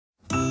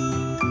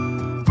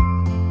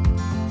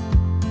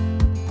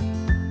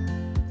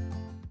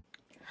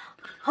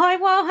Hi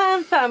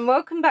Wildhound fam,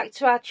 welcome back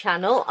to our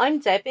channel. I'm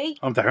Debbie.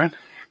 I'm Darren.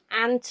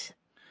 And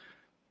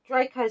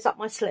Draco's up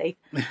my sleeve.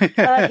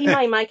 He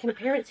may make an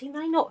appearance, he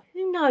may not.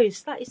 Who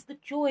knows? That is the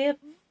joy of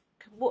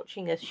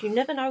watching us. You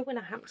never know when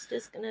a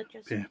hamster's going to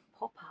just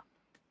pop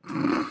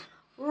up.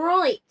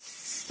 Right,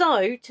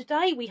 so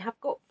today we have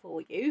got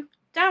for you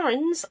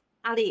Darren's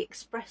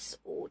AliExpress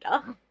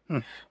order.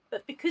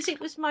 But because it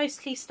was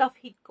mostly stuff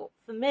he'd got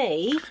for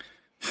me,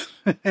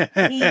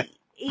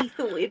 he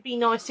thought it'd be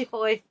nice if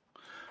I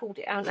pulled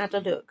it out and had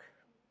a look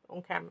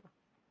on camera.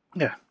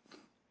 Yeah.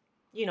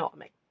 You know what I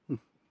mean.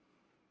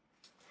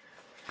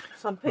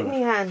 So I'm putting my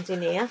hand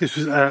in here. This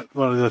was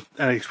one of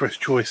the AliExpress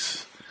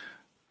choice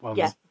ones.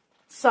 Yeah.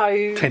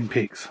 So 10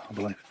 picks, I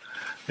believe.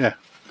 Yeah.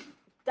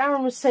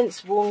 Darren was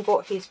sensible and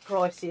got his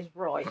prices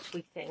right,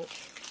 we think.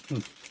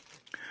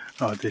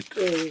 Oh, I did.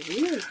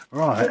 Ooh.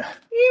 Right.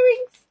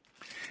 Earrings.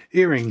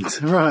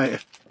 Earrings,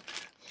 right.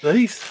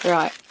 These?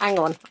 Right, hang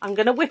on. I'm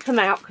going to whip them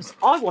out because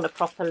I want a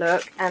proper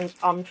look and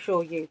I'm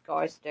sure you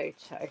guys do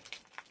too.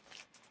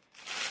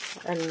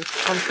 And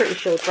I'm pretty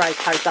sure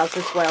Draco does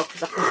as well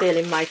because I can feel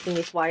him making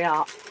his way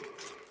up.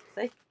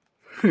 See?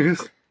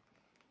 Yes.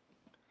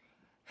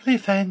 Hello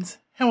fans,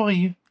 how are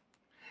you?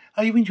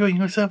 Are you enjoying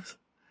yourselves?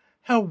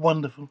 How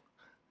wonderful.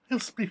 How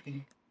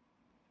spliffing.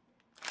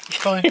 It's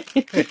fine.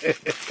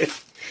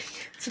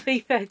 To be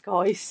fair,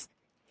 guys,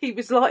 he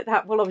was like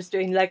that while I was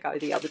doing Lego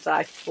the other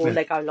day. Or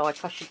Lego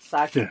Life, I should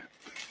say.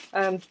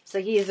 Yeah.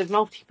 So he is a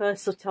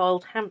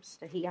multi-versatile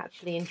hamster. He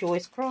actually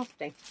enjoys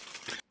crafting.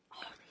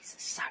 Oh, these are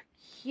so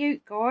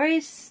cute,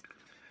 guys. Do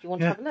you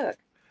want to have a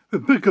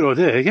look? Good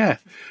idea,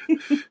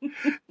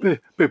 yeah.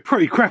 be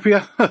pretty crappy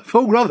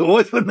fall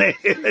otherwise, wouldn't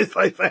it? Let's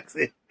play facts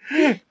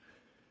here.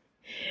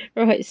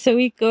 Right, so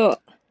we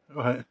got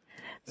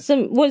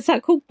some, what's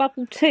that called?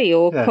 Bubble tea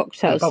or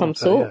cocktail of some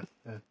sort?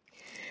 Yeah.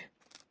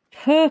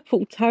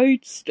 Purple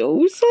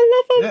toadstools.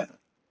 I love them. Yeah.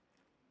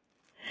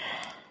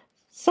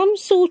 Some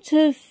sort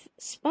of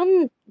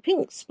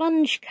pink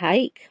sponge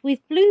cake with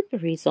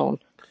blueberries on.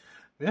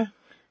 Yeah.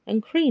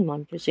 And cream,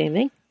 I'm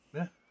presuming.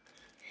 Yeah.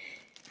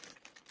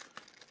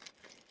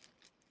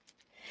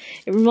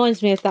 It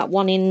reminds me of that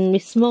one in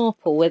Miss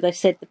Marple where they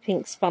said the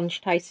pink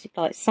sponge tasted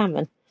like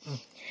salmon.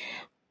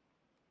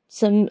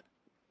 Some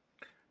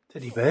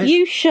teddy bears.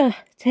 fuchsia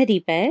teddy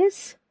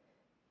bears.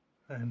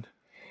 And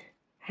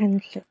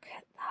look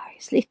at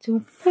those little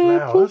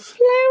purple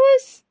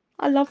flowers.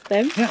 I love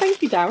them. Yeah.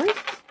 Thank you, Darren.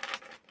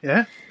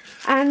 Yeah.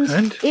 And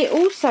it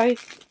also,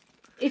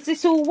 is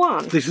this all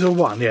one? This is all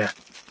one, yeah.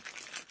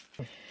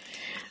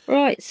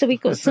 Right, so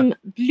we've got some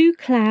blue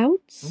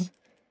clouds,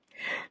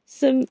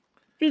 some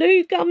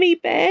blue gummy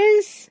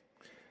bears.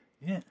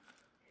 Yeah.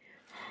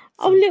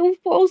 Oh, little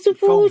bottles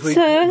of water,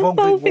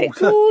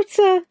 Volvic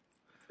water.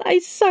 That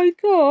is so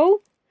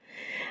cool.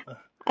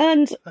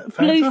 And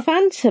blue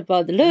Fanta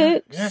by the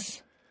looks. Yeah.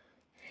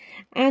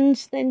 And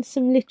then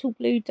some little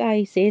blue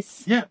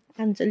daisies. Yeah.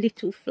 And a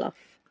little fluff.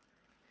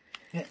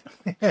 Yeah.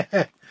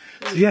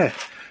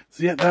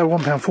 So yeah, they're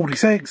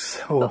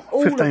 £1.46 or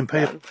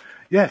 15p.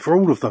 Yeah, for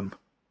all of them.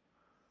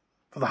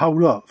 For the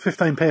whole lot.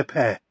 15p a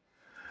pair.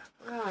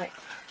 Right.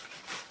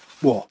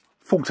 What?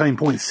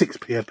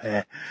 14.6p a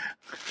pair.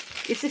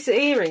 Is this an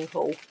earring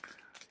haul?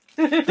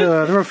 There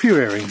are a few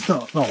earrings,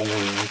 not all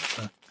earrings.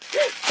 So.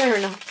 Fair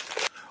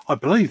enough. I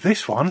believe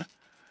this one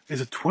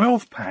is a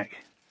 12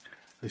 pack.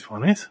 This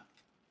one is.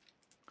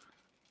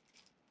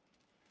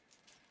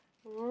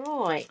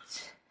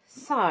 Right.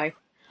 So.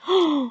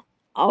 Oh,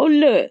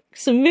 look.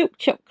 Some milk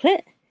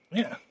chocolate.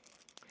 Yeah.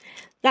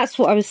 That's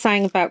what I was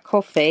saying about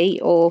coffee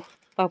or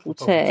bubble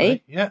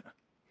tea. Yeah.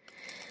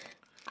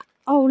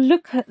 Oh,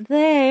 look at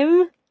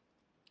them.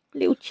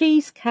 Little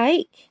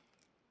cheesecake.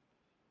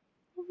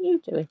 What are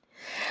you doing?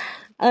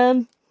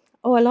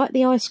 Oh, I like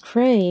the ice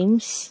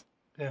creams.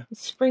 Yeah. With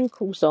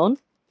sprinkles on.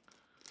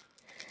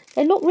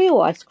 They're not real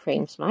ice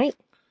creams, mate.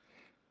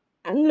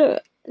 And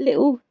look,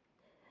 little.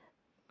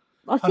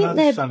 I think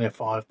they're only a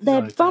 5.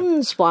 They're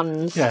buns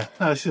ones. Yeah,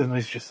 no, this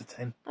is just a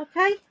 10.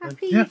 Okay,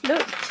 happy you've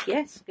looked.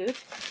 Yes, good.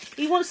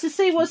 He wants to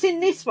see what's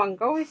in this one,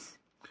 guys.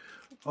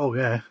 Oh,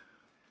 yeah.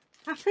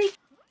 Happy?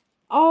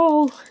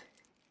 Oh,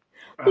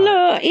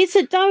 look, it's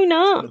a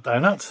donut.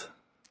 Donuts.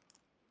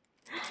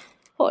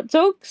 Hot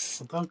dogs.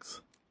 Hot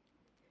dogs.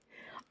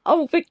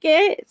 Oh,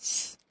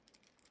 baguettes.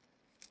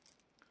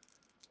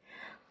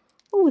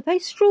 Oh, are they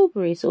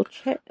strawberries or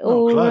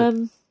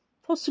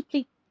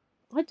possibly?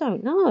 I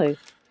don't know.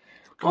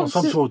 Oh,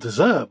 some sort of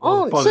dessert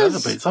by the other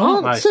bits,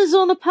 aren't they? Answers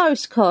on a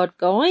postcard,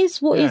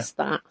 guys. What is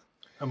that?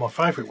 They're my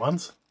favourite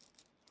ones,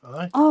 are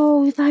they?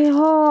 Oh, they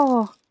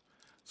are.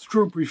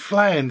 Strawberry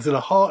flans in a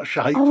heart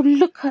shape. Oh,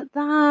 look at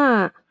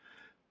that.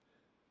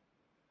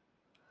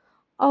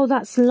 Oh,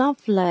 that's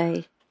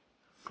lovely.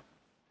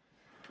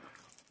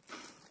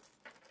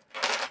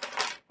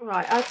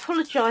 Right, I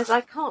apologise.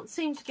 I can't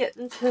seem to get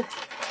them to...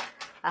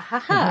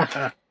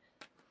 A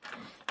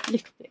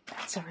little bit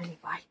better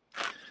anyway.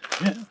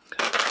 Yeah.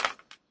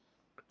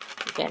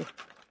 Again,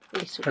 a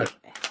little bit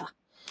better.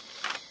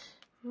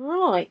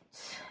 Right.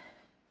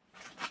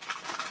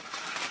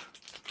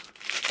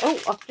 Oh,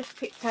 I've just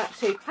picked out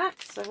 2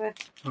 packs. So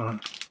Right.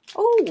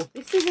 oh,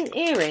 this isn't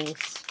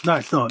earrings. No,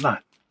 it's not. No.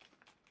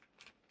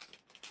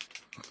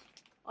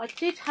 I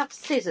did have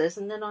scissors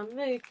and then I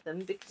moved them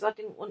because I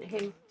didn't want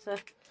him to...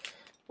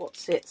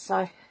 What's it?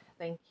 So,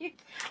 thank you.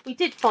 We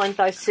did find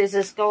those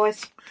scissors,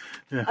 guys.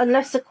 Yeah.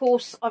 Unless, of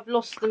course, I've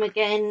lost them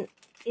again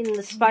in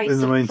the space In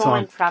the of meantime.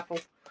 time travel.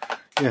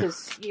 Yeah.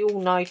 Because you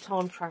all know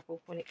time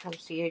travel when it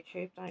comes to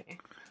YouTube, don't you?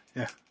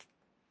 Yeah.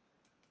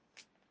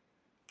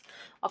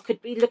 I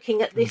could be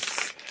looking at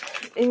this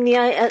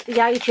at the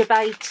age of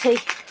 80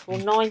 or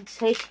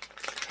 90,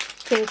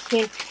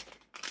 thinking,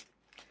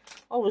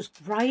 I was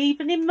grey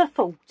even in my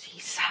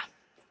 40s.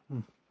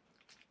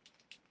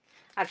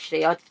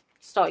 Actually, I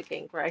started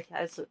getting grey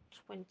hairs at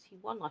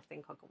 21, I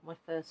think I got my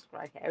first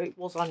grey hair. It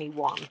was only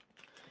 1.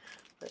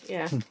 But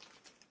yeah.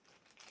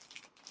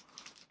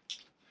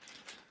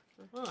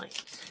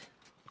 Right.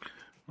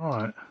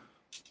 Right.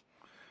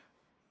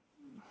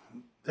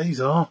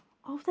 These are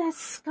Oh, they're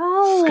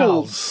skulls.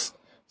 skulls.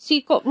 So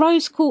you've got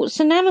rose quartz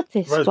and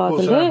amethyst Rose by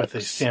quartz the and looks.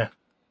 amethyst, yeah.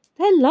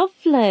 They're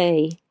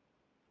lovely.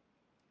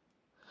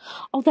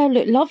 Oh, they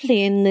look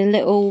lovely in the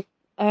little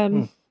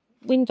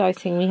window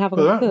thing we have on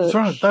Well, the that's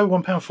right. porch. They were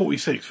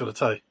 £1.46 for the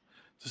tea.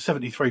 It's a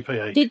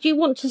 73p each. Did you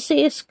want to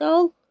see a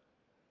skull?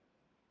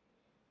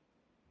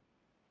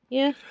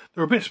 Yeah.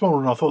 They're a bit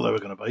smaller than I thought they were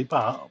going to be,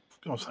 but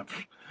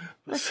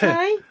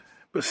Okay.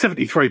 but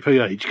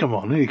 73p each. Come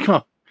on, you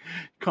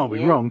can't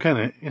be wrong, can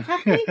it?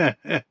 Happy?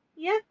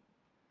 Yeah.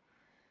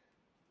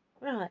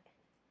 Right.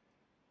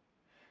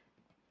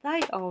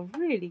 They are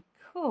really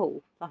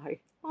cool, though,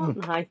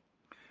 aren't they?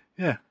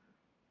 Yeah.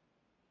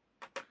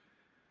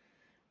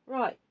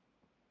 Right.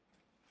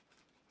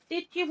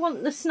 Did you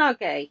want the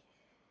Snuggie?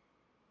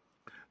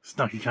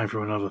 Snuggie came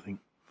from another thing.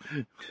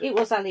 It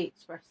was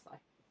AliExpress, though.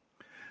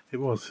 It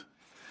was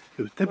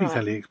Debbie's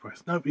Right.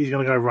 AliExpress. Nope, he's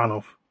going to go run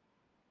off.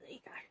 There you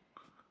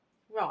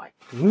go. Right.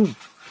 Ooh.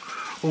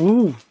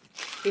 Ooh.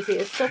 Is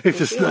it a stop? If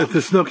the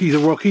Snuggies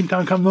are rocking,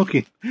 don't come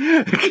knocking.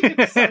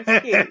 So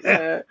cute,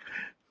 look.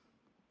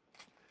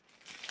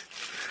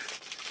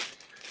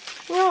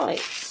 Right,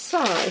 so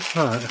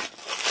Right.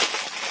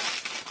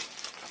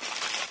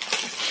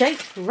 shake,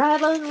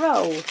 rattle and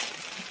roll.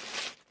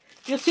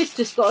 Your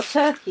sister's got a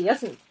turkey,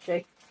 hasn't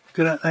she?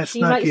 Good at that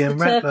She makes Snuggie the and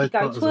wrap turkey those go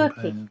bottles and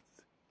twerking.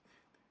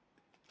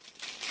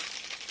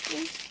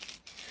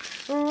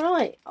 pans.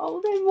 Right. Oh,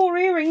 there are more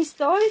earrings,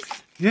 guys.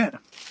 Yeah.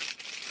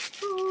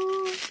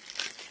 Oh.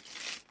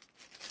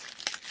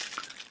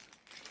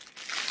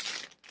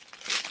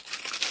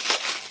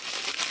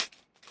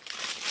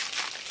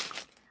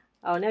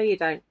 Oh, no, you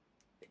don't.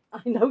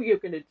 I know what you're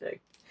going to do.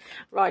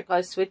 Right,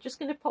 guys, so we're just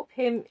going to pop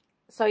him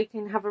so he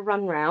can have a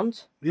run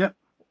round. Yep.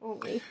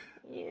 Aren't we?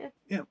 Yeah.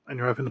 Yep. And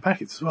you're opening the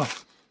packets as well.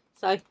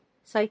 So,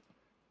 say,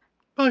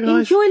 Bye, guys.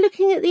 enjoy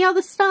looking at the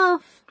other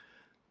stuff.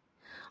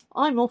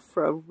 I'm off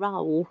for a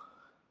roll.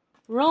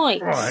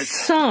 Right.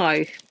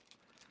 So,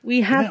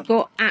 we have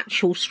got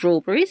actual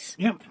strawberries.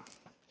 Yep.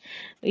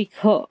 We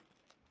got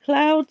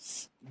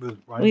clouds With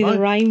with a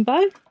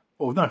rainbow.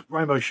 Oh, no.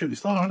 Rainbow shooting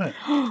star, isn't it?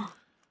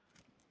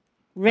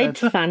 Red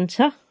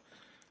Fanta.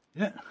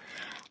 Yeah.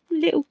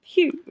 Little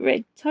cute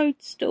red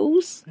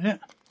toadstools. Yeah.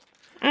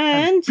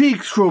 And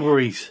big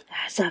strawberries.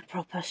 that's a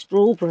proper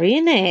strawberry,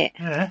 isn't it?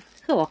 Yeah.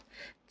 Cool.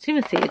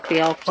 Timothy would be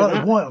after Oh, the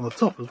that. white on the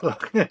top as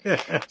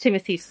well.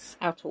 Timothy's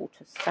our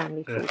tortoise,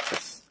 family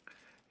tortoise.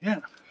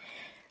 Yeah.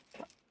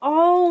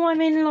 Oh, I'm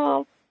in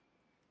love.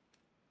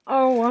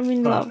 Oh, I'm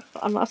in love.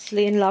 I'm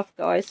utterly in love,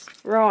 guys.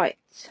 Right.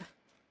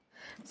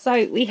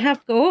 So we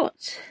have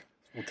got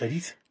More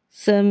teddies.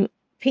 some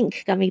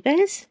pink gummy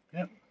bears.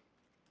 Yep.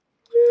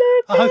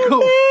 Look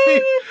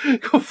I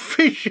got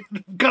fish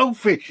and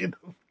goldfish in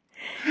them.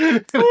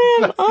 I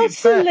am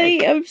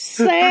utterly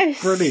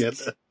obsessed.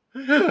 Brilliant.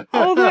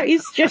 Oh, that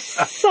is just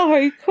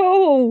so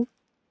cool.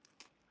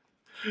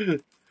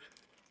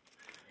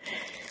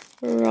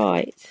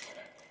 Right.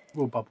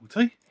 More bubble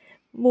tea.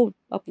 More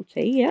bubble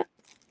tea, yeah.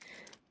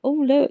 Oh,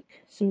 look.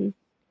 Some.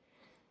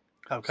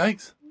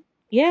 Cupcakes.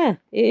 Yeah,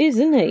 it is,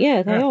 isn't it?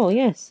 Yeah, they are,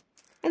 yes.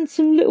 And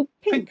some little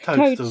pink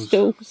toadstools.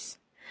 toadstools.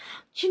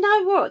 Do you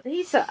know what?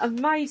 These are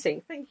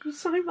amazing. Thank you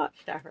so much,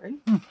 Darren.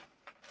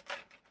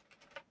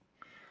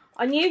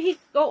 I knew he'd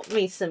got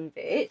me some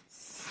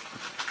bits,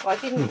 but I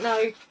didn't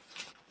know.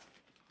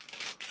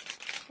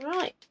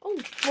 Right. Oh,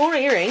 more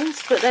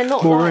earrings, but they're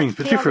not More like earrings,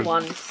 but the different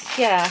other ones.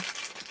 Yeah.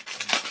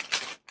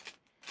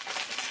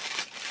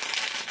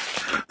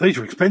 These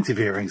are expensive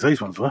earrings,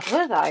 these ones were.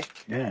 Were they?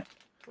 Yeah.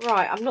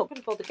 Right, I'm not going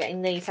to bother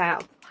getting these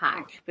out of the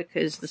pack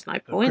because there's no The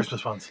point.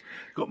 Christmas ones.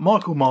 Got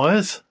Michael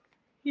Myers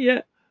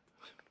Yeah.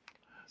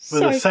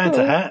 with a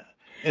Santa hat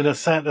in a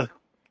Santa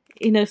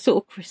In a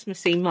sort of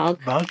Christmassy mug.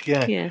 mug.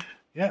 Yeah. Yeah.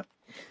 Yeah.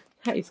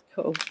 That is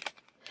cool.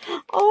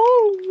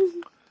 Oh,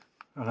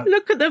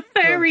 look at the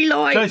fairy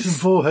lights. Jason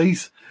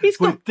Voorhees He's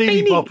got with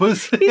Deanie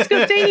Boppers. He's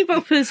got Deanie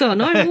Boppers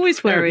on. I'm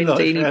always wearing Like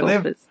Deanie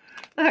them. Boppers.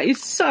 That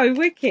is so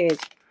wicked.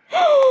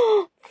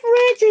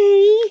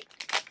 Freddie!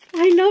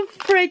 I love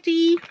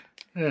Freddie.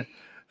 Yeah.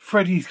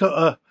 Freddie's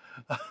got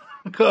a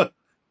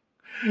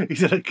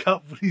He's in a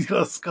cup, he's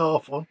got a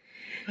scarf on.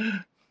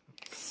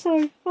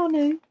 So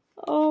funny.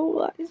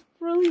 Oh, that is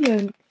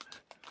brilliant.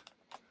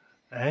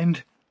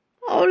 And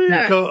Oh, you've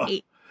look. got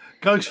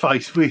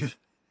Ghostface with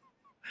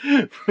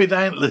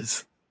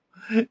antlers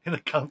in a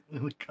cup,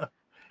 in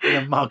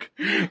a mug,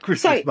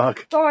 Christmas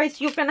mug. Guys,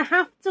 you're going to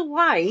have to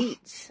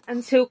wait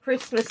until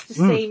Christmas to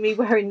see me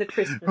wearing the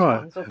Christmas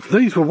ones. Obviously.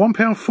 These were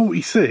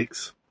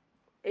 £1.46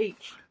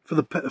 each for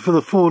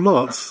the 4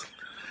 lots.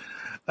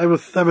 They were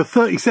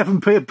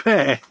 37p a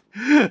pair.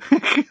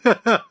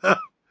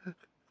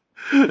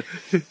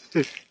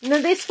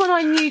 Now this one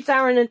I knew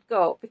Darren had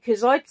got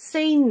because I'd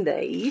seen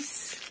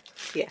these.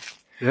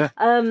 Yeah.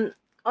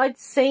 I'd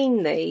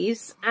seen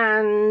these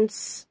and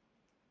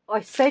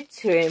I said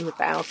to him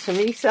about them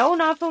and he said, "Oh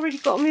no, I've already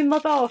got them in my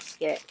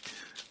basket."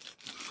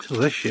 Oh,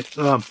 they're shit.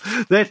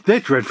 They're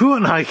dreadful,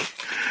 aren't they?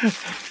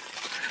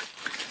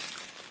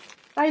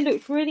 They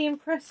looked really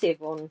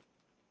impressive on.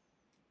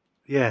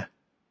 Yeah.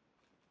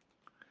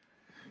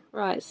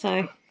 Right,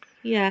 so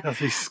yeah,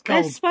 they're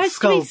supposed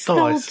to be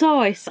skull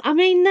dice. I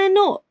mean, they're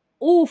not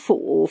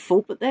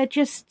awful, but they're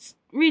just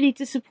really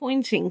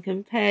disappointing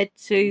compared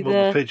to what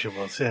the picture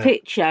was. Yeah.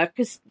 Picture,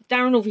 because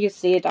Darren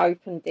obviously had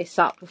opened this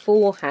up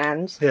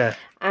beforehand. Yeah.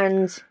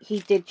 And he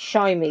did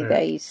show me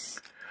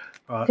these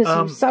because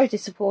he was so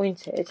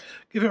disappointed.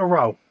 Give it a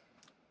roll.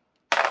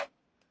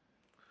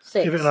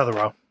 6. Give it another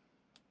roll.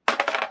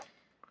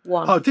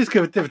 1. Oh, just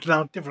give it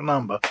a different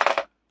number.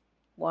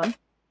 1.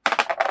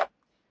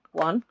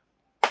 1.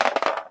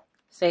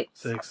 6.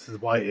 6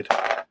 is weighted.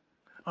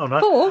 Oh no.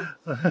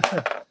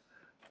 4.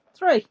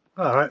 3.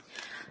 All right.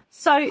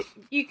 So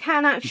you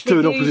can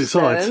actually use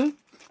them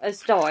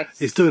as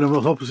dice. It's doing them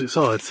on opposite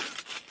sides.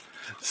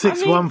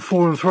 6, 1,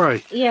 4 and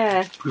 3.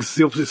 Yeah. Because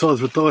the opposite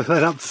sides of a dice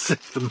add up to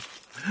 7.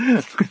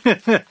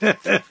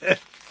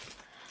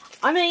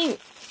 I mean,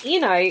 you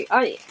know,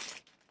 I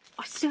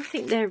still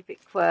think they're a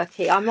bit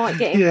quirky. I might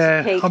get him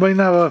to keep... I mean,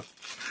 they were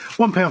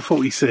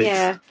 £1.46.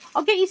 Yeah.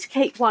 I'll get you to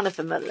keep one of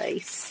them at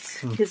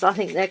least, because I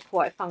think they're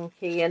quite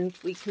funky and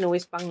we can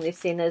always bung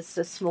this in as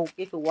a small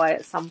giveaway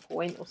at some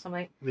point or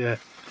something. Yeah.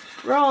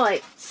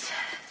 Right.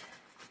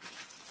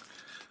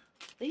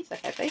 These are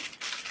heavy.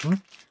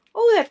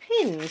 Oh, they're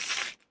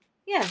pins.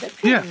 Yeah, they're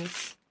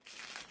pins.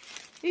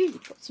 Yeah. Ooh,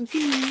 we've got some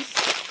pins.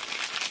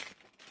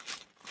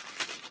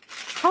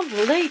 Can't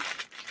believe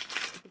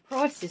the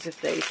prices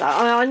of these.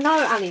 I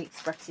know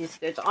AliExpress is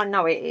good. I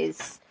know it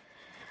is.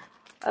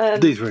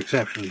 These were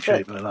exceptionally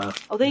cheap.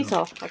 Oh, these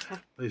are? Okay.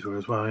 These were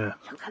as well, yeah.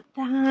 Look at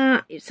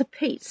that. It's a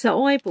pizza,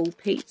 eyeball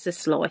pizza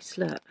slice,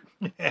 look.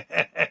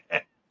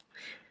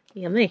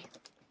 Yummy.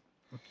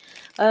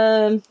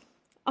 Oh,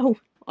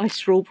 ice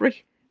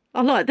strawberry.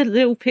 I like the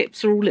little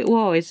pips are all little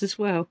eyes as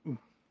well.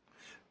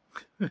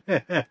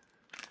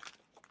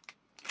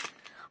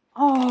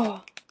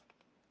 Oh.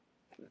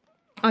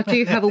 I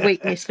do have a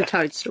weakness for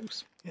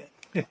toadstools.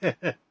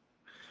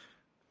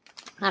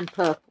 And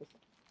purple.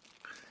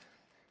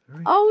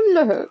 Oh,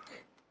 look.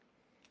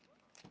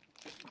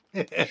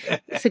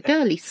 It's a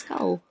girly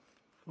skull.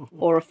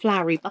 Or a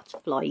flowery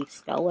butterfly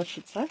skull, I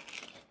should say.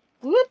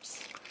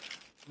 Whoops.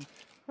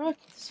 Right,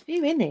 there's a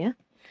few in here.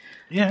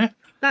 Yeah.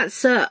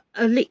 That's a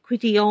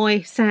liquidy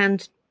eye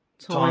sand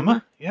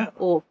timer. Yeah.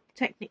 Or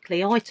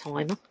technically eye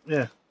timer.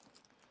 Yeah.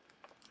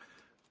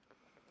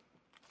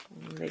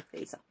 I'll move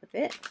these up a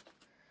bit.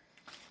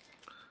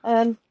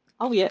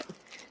 Oh, yeah.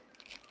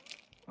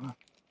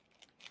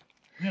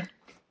 Yeah.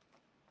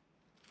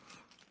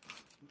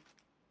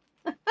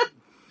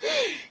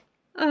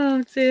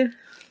 Oh, dear.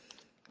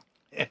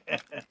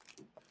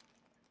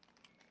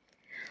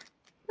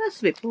 That's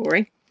a bit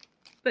boring.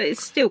 But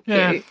it's still cute.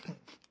 Yeah.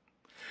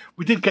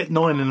 We did get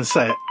 9 in the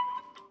set.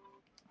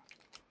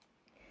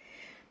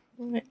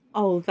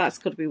 Oh, that's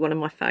got to be one of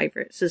my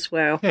favourites as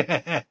well.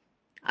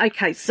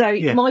 Okay, so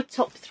my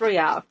top 3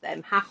 out of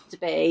them have to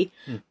be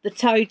the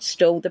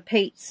toadstool, the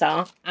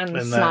pizza, and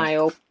the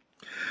snail.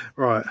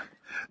 Right.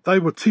 They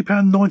were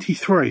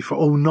 £2.93 for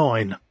all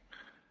 9.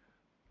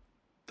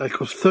 They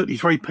cost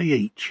 33p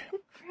each.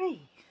 Good grief.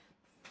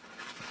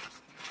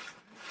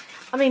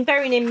 I mean,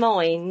 bearing in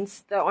mind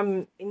that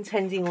I'm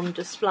intending on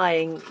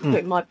displaying,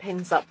 putting my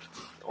pins up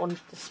on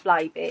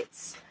display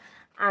bits,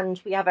 and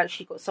we have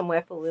actually got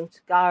somewhere for them to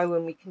go,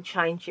 and we can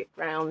change it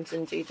round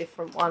and do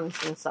different ones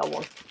and so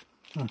on.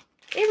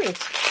 Earrings.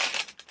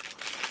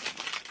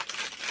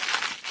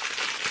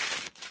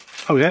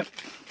 Oh, yeah.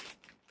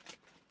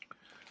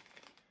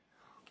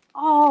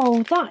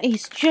 Oh, that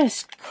is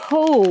just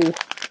cool.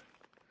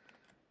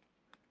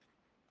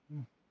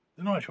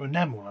 They're not actual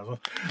enamel, as well.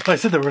 They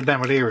said they were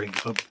enamelled earrings,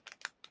 but...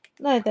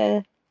 No,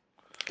 they're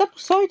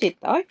double-sided,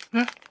 though.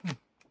 Yeah.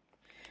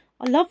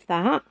 I love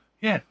that.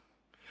 Yeah.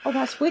 Oh,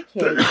 that's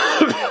wicked.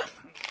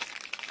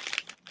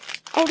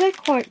 Oh, they're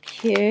quite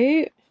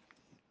cute.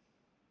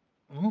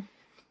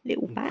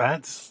 Little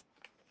bats.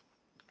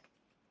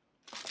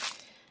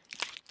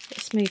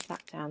 Let's move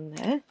that down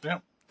there. Yeah.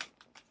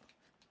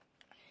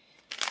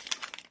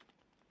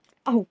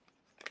 Oh,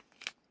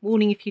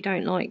 warning if you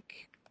don't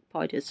like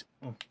spiders.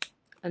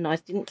 And I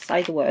didn't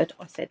say the word,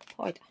 I said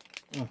spider.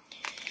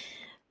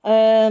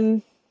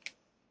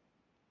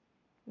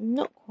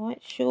 Not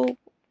quite sure.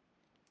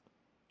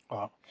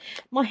 Right.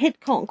 My head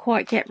can't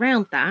quite get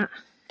round that.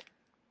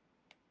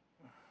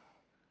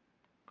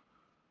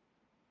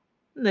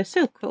 They're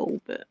still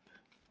cool, but...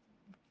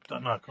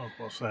 Don't know, I can't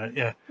quite say it,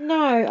 yeah.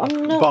 No,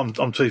 I'm not... But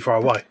I'm too far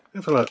away.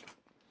 Have a look.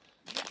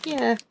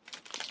 Yeah.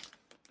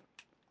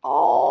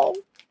 Oh.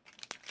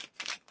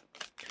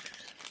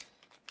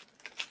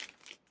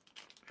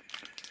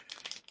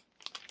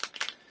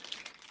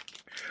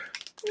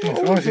 Yeah,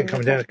 it's icing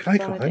coming down a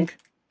cake, I think.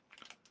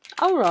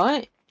 Oh,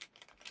 right.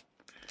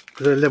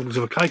 Because there are levels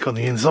of a cake on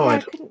the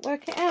inside. I couldn't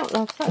work it out,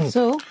 love, that's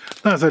all.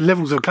 No, there are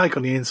levels of a cake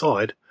on the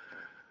inside.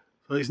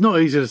 So it's not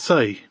easy to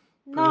see.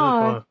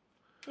 No.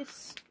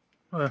 It's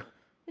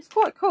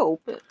quite cool,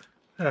 but...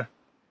 Yeah.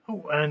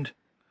 Oh, and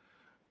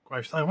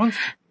gravestone ones.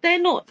 They're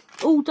not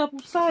all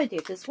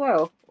double-sided as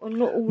well. Or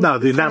not all No,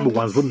 the enamel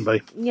ones wouldn't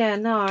be. Yeah,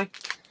 no.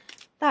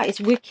 That is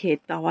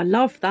wicked, though. I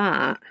love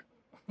that.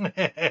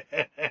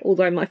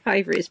 Although my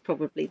favourite is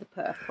probably the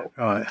purple.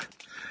 Right.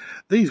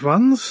 These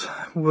ones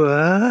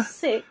were...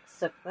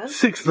 6 of them.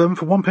 6 of them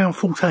for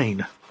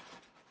 £1.14.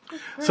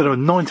 So they were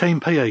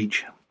 19p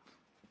each.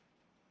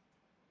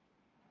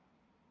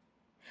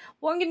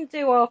 What I'm going to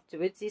do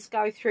afterwards is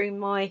go through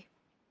my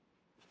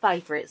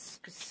favourites.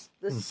 Because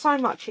there's so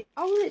much...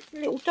 Oh, it's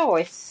little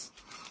dice.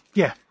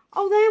 Yeah.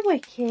 Oh, they're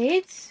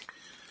wicked.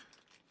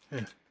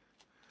 Yeah.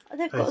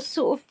 They've got a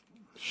sort of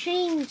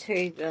sheen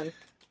to them.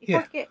 If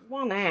I get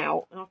one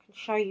out and I can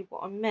show you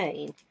what I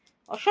mean,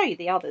 I'll show you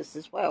the others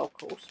as well, of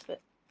course,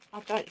 but I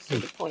don't see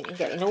the point in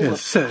getting all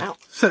of them out.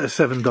 Set of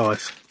 7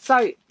 dice.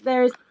 So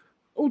there's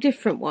all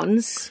different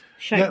ones,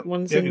 shaped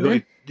ones in there.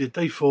 You've got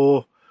your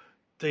D4,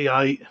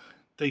 D8,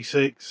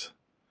 D6,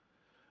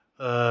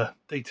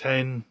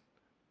 D10,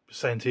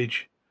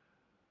 percentage,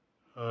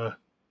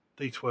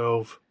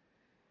 D12,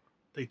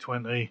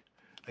 D20,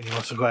 and you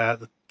also got out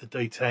the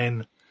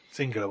D10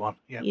 singular one.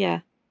 Yeah. Yeah.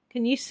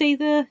 Can you see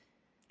the...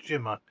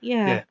 Shimmer.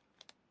 Yeah.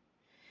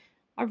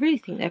 I really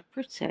think they're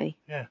pretty.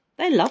 Yeah.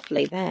 They're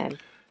lovely, then.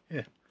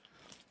 Yeah.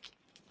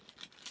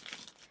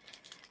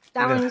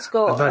 Darren's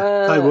got...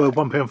 They were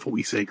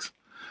 £1.46.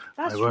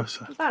 That's, they were,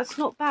 so. That's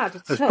not bad at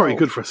all. That's pretty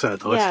good for a set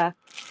of dice. Yeah.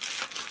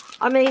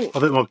 I mean... I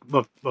think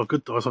my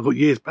good dice I got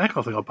years back.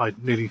 I think I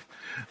paid nearly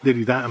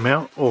that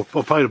amount, or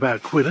I paid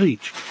about £1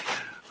 each,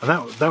 and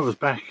that was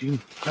back in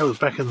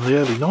the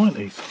early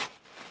 90s.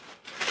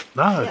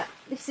 No. Yeah.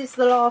 This is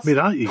the last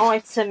mid-80s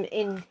item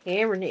in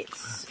here, and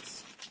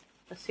it's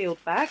a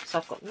sealed bag, so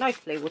I've got no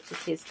clue what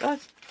it is,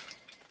 guys.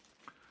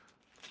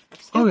 I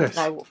still don't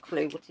know what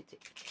clue what it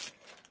is.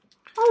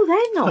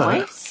 Oh, they're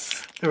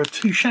nice. There are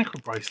 2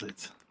 shackle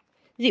bracelets.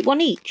 Is it one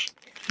each?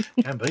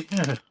 Can be,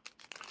 yeah.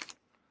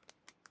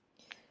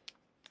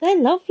 They're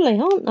lovely,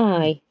 aren't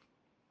they?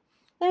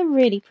 They're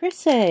really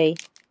pretty.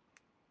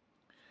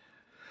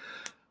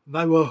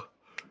 They were...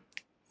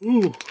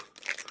 Ooh.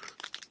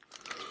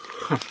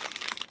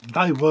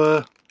 They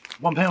were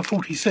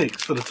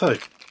 £1.46 for the 2.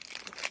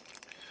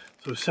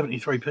 So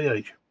 73p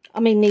each. I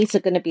mean, these are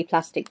going to be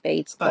plastic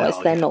beads, guys.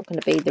 They're not going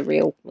to be the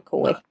real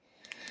McCoy. No.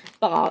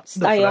 But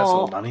they are...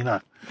 Sort of money, no.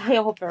 They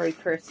are very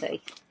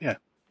pretty. Yeah.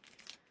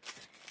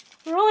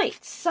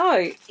 Right,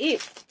 so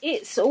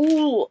it's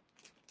all...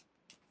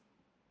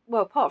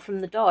 Well, apart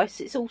from the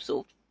dice, it's all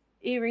sort of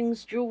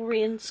earrings,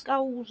 jewellery and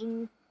skulls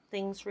and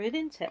things, really,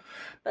 isn't it?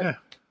 But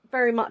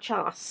very much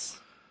us.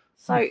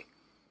 So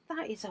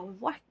that is a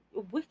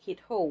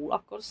wicked haul.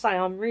 I've got to say,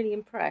 I'm really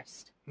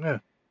impressed. Yeah.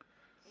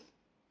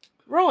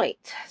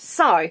 Right,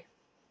 so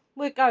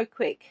we'll go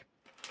quick.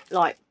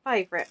 Like,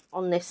 favourite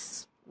on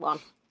this one.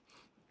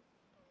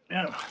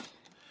 Yeah.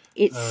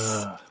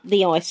 It's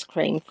the ice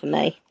cream for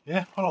me.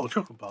 Yeah, I like the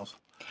chocolate bars.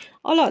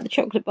 I like the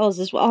chocolate bars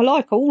as well. I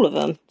like all of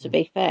them, to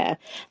be fair.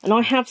 And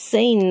I have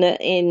seen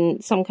that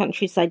in some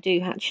countries they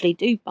do actually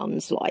do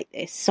buns like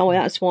this. So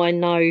that's why I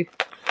know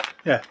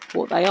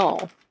what they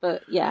are.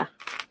 But, yeah.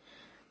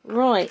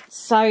 Right,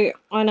 so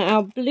on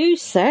our blue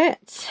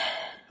set...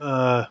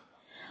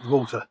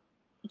 Water.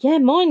 Yeah,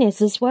 mine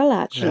is as well,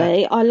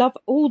 actually. Yeah. I love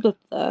all of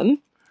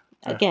them.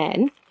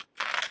 Again.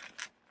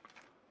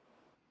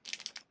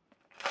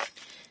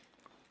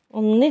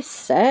 On this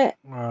set...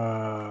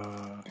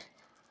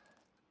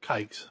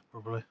 Cakes,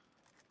 probably.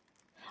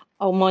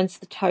 Oh, mine's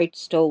the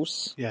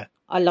toadstools. Yeah.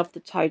 I love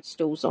the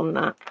toadstools on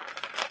that.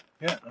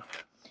 Yeah.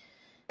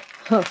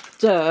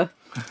 Duh.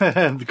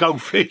 The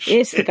goldfish.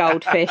 It's the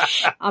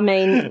goldfish. I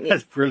mean...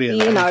 That's brilliant.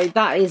 You know,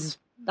 that is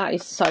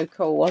so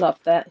cool. I love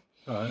that.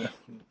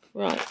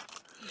 Right.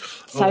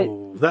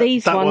 So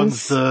these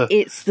ones,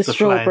 it's the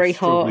strawberry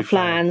heart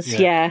flans,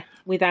 yeah,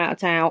 without a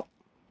doubt.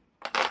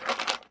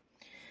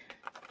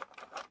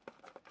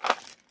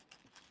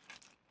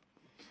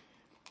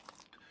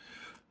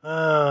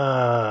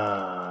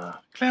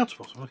 Clouds,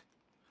 possibly.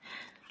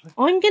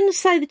 I'm going to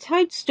say the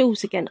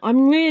toadstools again.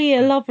 I'm really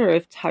a lover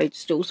of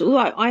toadstools, although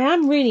I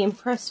am really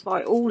impressed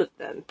by all of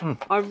them.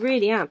 I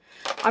really am.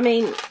 I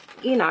mean,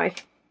 you know.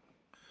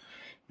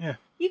 Yeah.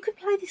 You could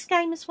play this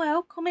game as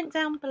well. Comment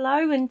down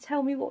below and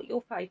tell me what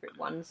your favourite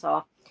ones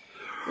are.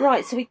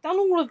 Right, so we've done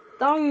all of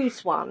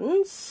those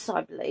ones,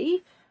 I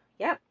believe.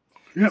 Yep.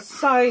 Yep.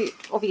 So,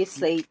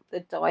 obviously,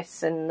 the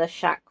dice and the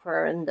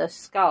chakra and the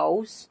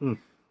skulls. Mm.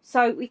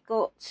 So, we've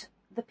got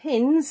the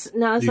pins.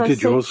 Now, as You I did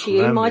said yours to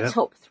you, then, my yeah.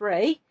 top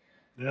three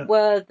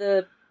were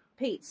the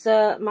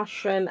pizza,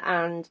 mushroom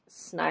and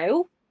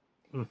snail.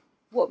 Mm.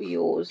 What were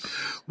yours?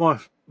 My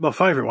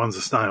favourite one's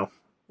a snail.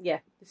 Yeah,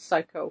 it's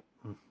so cool.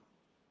 Mm.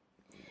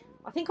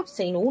 I think I've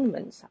seen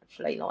ornaments,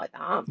 actually, like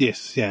that.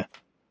 Yes, yeah.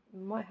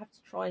 Might have to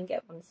try and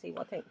get one and see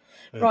what I think.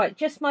 Yeah. Right,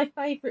 just my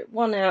favourite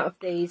one out of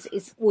these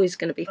is always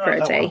going to be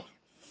Freddy.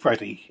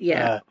 Freddy.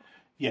 Yeah.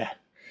 Yeah.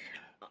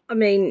 I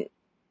mean...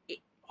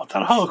 I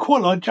don't know, I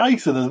quite like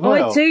Jason as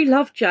well. I do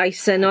love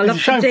Jason. I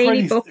love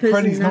Houdini Boppers.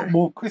 Freddy's not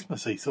more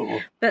Christmassy, sort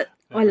of. But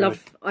I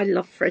love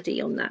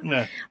Freddy on that.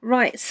 Yeah.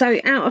 Right, so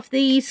out of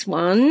these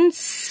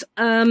ones...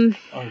 I'm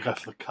going to go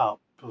for the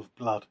cup of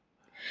blood.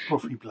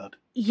 Frothy blood.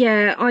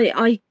 Yeah,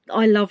 I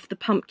love the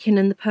pumpkin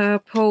and the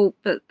purple,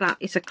 but that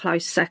is a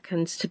close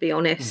second, to be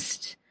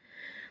honest.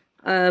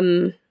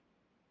 Not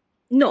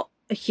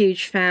a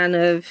huge fan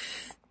of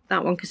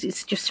that one because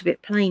it's just a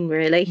bit plain,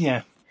 really.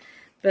 Yeah.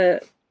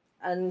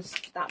 And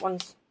that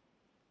one's...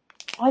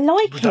 I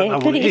like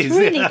it, but it's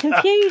really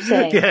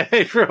confusing. Yeah,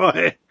 it's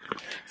right.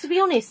 To be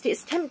honest,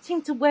 it's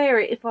tempting to wear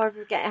it if I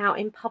ever get out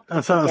in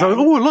public. So,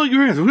 I like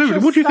your ears.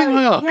 What do you think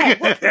they are?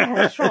 Yeah,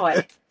 that's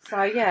right.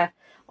 So, yeah.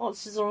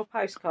 Answers on a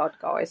postcard,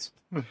 guys.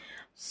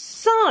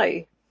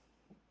 So,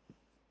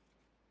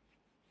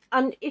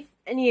 and if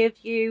any of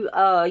you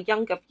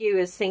younger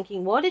viewers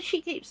thinking, why does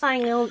she keep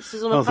saying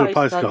answers on a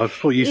postcard?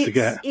 It's what you used to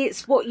get.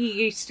 It's what you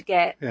used to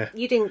get. Yeah.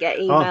 You didn't get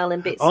email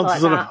and bits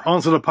like that.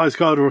 Answer on a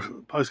postcard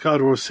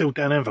or a sealed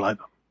down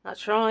envelope.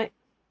 That's right.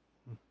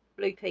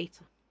 Blue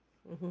Peter.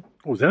 Mm-hmm.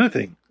 Or was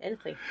anything.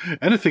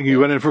 Anything you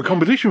went in for a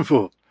competition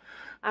for.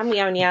 And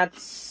we only had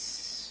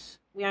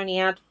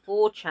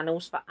 4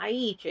 channels for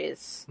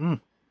ages.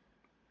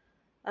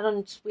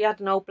 And we had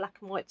an old black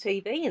and white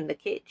TV in the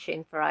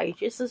kitchen for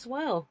ages as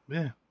well.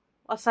 Yeah.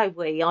 I say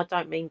we, I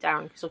don't mean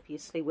Darren, because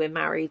obviously we're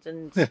married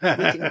and we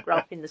didn't grow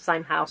up in the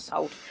same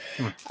household.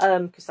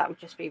 Because that would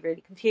just be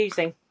really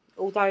confusing.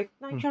 Although,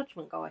 no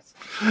judgment, guys.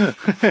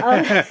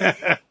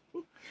 But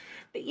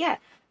yeah,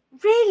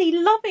 really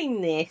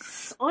loving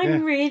this.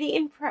 I'm really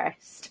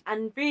impressed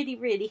and really,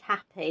 really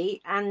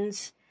happy. And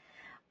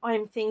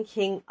I'm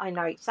thinking I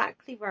know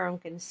exactly where I'm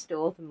going to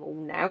store them all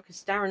now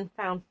because Darren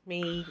found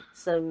me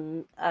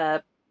some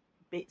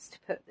bits to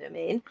put them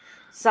in.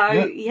 So,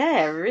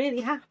 yeah, really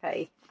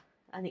happy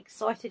and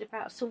excited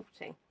about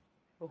sorting.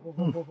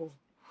 And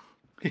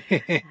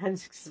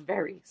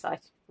very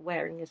excited for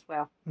wearing as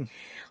well.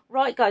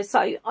 Right, guys,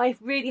 so I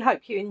really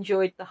hope you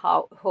enjoyed the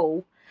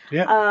haul.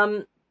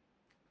 Yeah.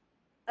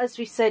 As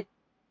we said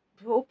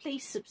before,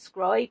 please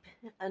subscribe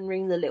and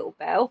ring the little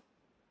bell.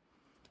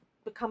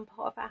 Become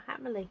part of our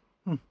family.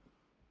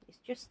 It's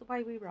just the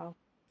way we roll.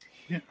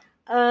 Yeah.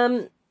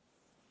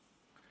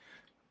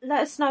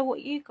 Let us know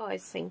what you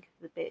guys think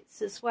of the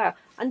bits as well.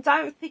 And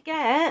don't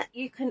forget,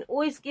 you can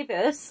always give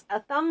us a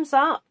thumbs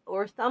up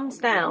or a thumbs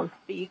down.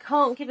 But you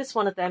can't give us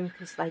one of them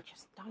because they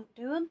just don't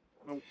do them.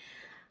 Nope.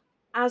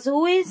 As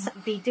always,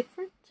 be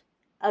different.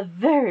 A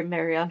very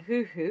merry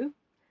hoo-hoo.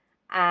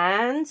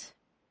 And...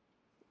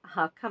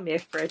 come here,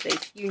 Freddie.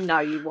 You know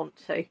you want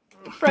to.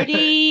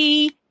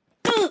 Freddie!